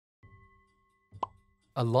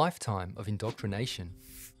A lifetime of indoctrination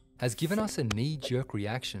has given us a knee-jerk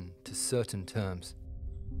reaction to certain terms.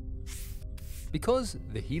 Because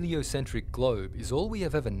the heliocentric globe is all we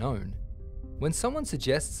have ever known, when someone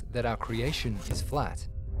suggests that our creation is flat,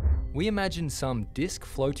 we imagine some disk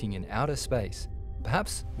floating in outer space,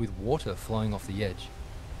 perhaps with water flowing off the edge.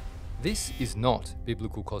 This is not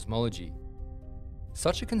biblical cosmology.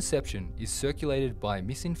 Such a conception is circulated by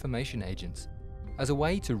misinformation agents as a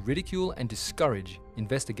way to ridicule and discourage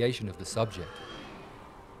investigation of the subject.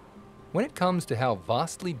 When it comes to how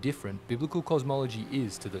vastly different biblical cosmology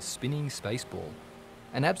is to the spinning space ball,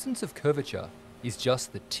 an absence of curvature is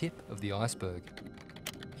just the tip of the iceberg.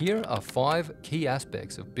 Here are 5 key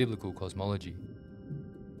aspects of biblical cosmology.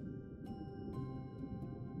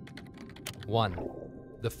 1.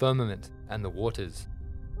 The firmament and the waters.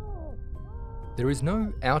 There is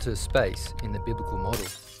no outer space in the biblical model.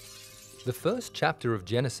 The first chapter of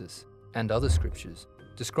Genesis and other scriptures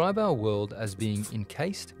describe our world as being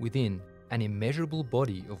encased within an immeasurable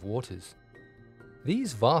body of waters.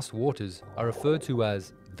 These vast waters are referred to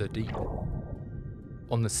as the deep.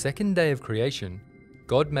 On the second day of creation,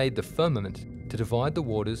 God made the firmament to divide the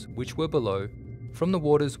waters which were below from the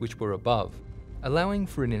waters which were above, allowing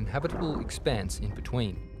for an inhabitable expanse in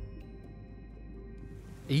between.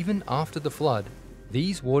 Even after the flood,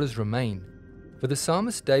 these waters remain, for the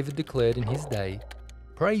psalmist David declared in his day,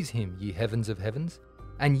 "Praise him, ye heavens of heavens,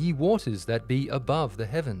 and ye waters that be above the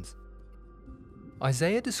heavens."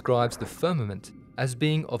 Isaiah describes the firmament as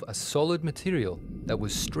being of a solid material that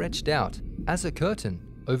was stretched out as a curtain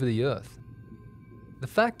over the earth. The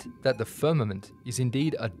fact that the firmament is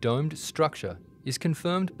indeed a domed structure is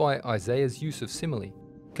confirmed by Isaiah's use of simile,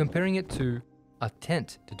 comparing it to a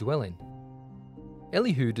tent to dwell in.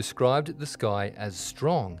 Elihu described the sky as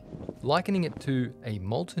strong, likening it to a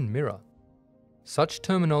molten mirror. Such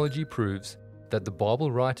terminology proves that the Bible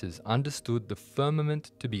writers understood the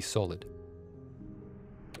firmament to be solid.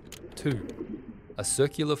 2. A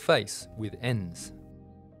circular face with ends.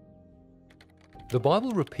 The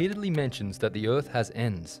Bible repeatedly mentions that the earth has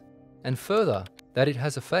ends, and further, that it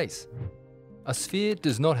has a face. A sphere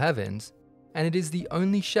does not have ends, and it is the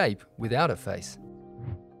only shape without a face.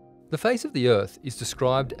 The face of the earth is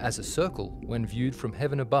described as a circle when viewed from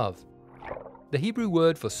heaven above. The Hebrew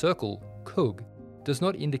word for circle, kug, does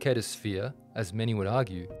not indicate a sphere, as many would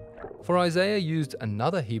argue, for Isaiah used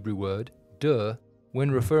another Hebrew word, dur,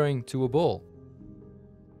 when referring to a ball.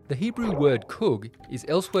 The Hebrew word kug is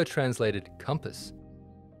elsewhere translated compass.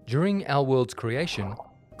 During our world's creation,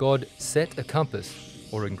 God set a compass,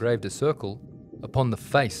 or engraved a circle, upon the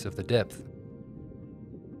face of the depth.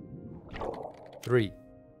 3.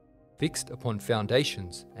 Fixed upon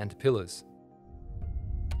foundations and pillars.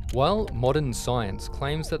 While modern science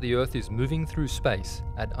claims that the earth is moving through space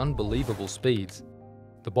at unbelievable speeds,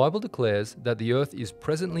 the Bible declares that the earth is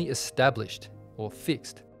presently established or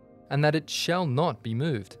fixed, and that it shall not be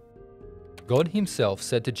moved. God himself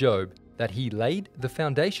said to Job that he laid the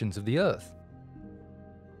foundations of the earth.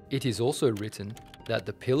 It is also written that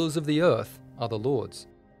the pillars of the earth are the Lord's,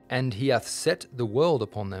 and he hath set the world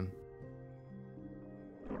upon them.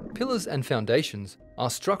 Pillars and foundations are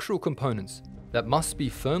structural components that must be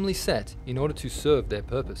firmly set in order to serve their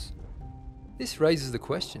purpose. This raises the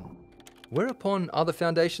question, whereupon are the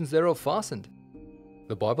foundations thereof fastened?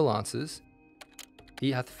 The Bible answers,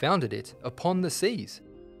 "He hath founded it upon the seas,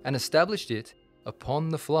 and established it upon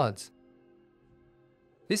the floods."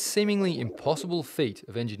 This seemingly impossible feat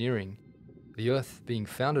of engineering, the earth being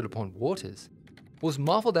founded upon waters, was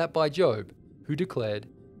marveled at by Job, who declared,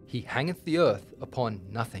 "He hangeth the earth upon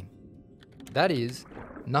nothing." That is,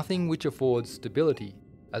 nothing which affords stability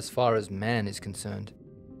as far as man is concerned.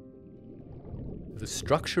 The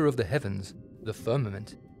structure of the heavens, the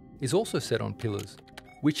firmament, is also set on pillars,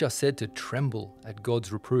 which are said to tremble at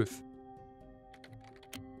God's reproof.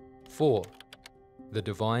 4. The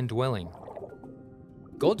divine dwelling.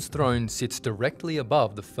 God's throne sits directly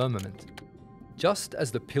above the firmament. Just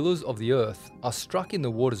as the pillars of the earth are struck in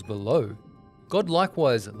the waters below, God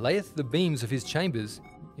likewise layeth the beams of his chambers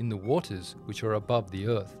in the waters which are above the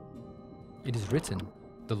earth. It is written,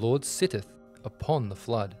 "The Lord sitteth upon the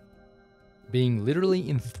flood." Being literally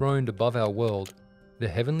enthroned above our world, the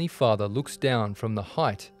Heavenly Father looks down from the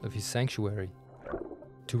height of his sanctuary.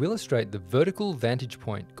 To illustrate the vertical vantage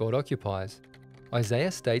point God occupies,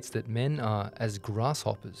 Isaiah states that men are as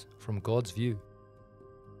grasshoppers from God's view.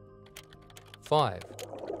 5.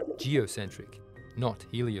 Geocentric, not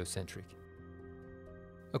heliocentric.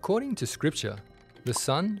 According to Scripture, the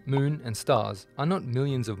sun, moon, and stars are not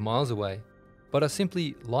millions of miles away, but are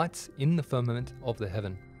simply lights in the firmament of the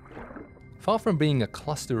heaven. Far from being a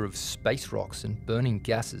cluster of space rocks and burning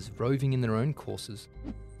gases roving in their own courses,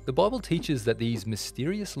 the Bible teaches that these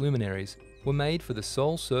mysterious luminaries were made for the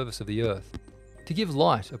sole service of the earth, to give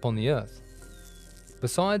light upon the earth.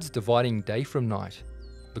 Besides dividing day from night,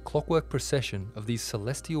 the clockwork procession of these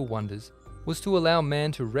celestial wonders was to allow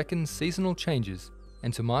man to reckon seasonal changes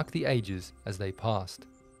and to mark the ages as they passed.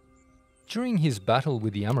 During his battle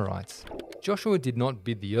with the Amorites, Joshua did not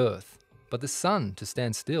bid the earth, but the sun to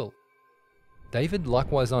stand still. David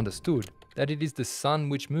likewise understood that it is the sun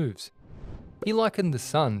which moves. He likened the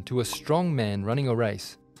sun to a strong man running a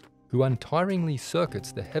race, who untiringly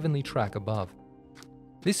circuits the heavenly track above.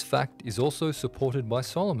 This fact is also supported by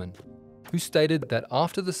Solomon, who stated that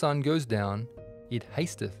after the sun goes down, it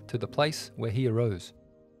hasteth to the place where he arose.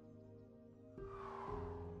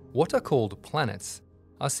 What are called planets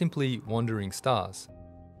are simply wandering stars.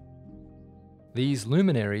 These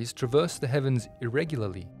luminaries traverse the heavens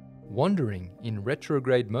irregularly, wandering in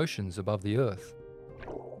retrograde motions above the earth.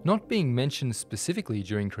 Not being mentioned specifically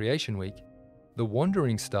during creation week, the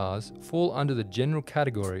wandering stars fall under the general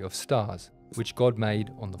category of stars which God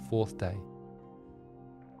made on the fourth day.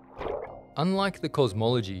 Unlike the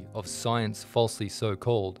cosmology of science falsely so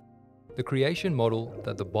called, the creation model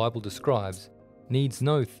that the Bible describes needs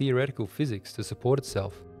no theoretical physics to support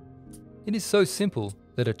itself. It is so simple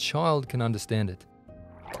that a child can understand it.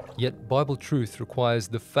 Yet Bible truth requires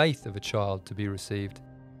the faith of a child to be received.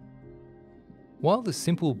 While the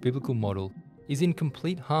simple biblical model is in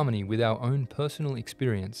complete harmony with our own personal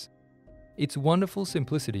experience, its wonderful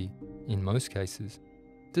simplicity, in most cases,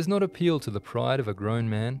 does not appeal to the pride of a grown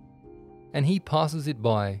man, and he passes it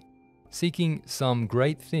by, seeking some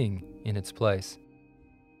great thing in its place.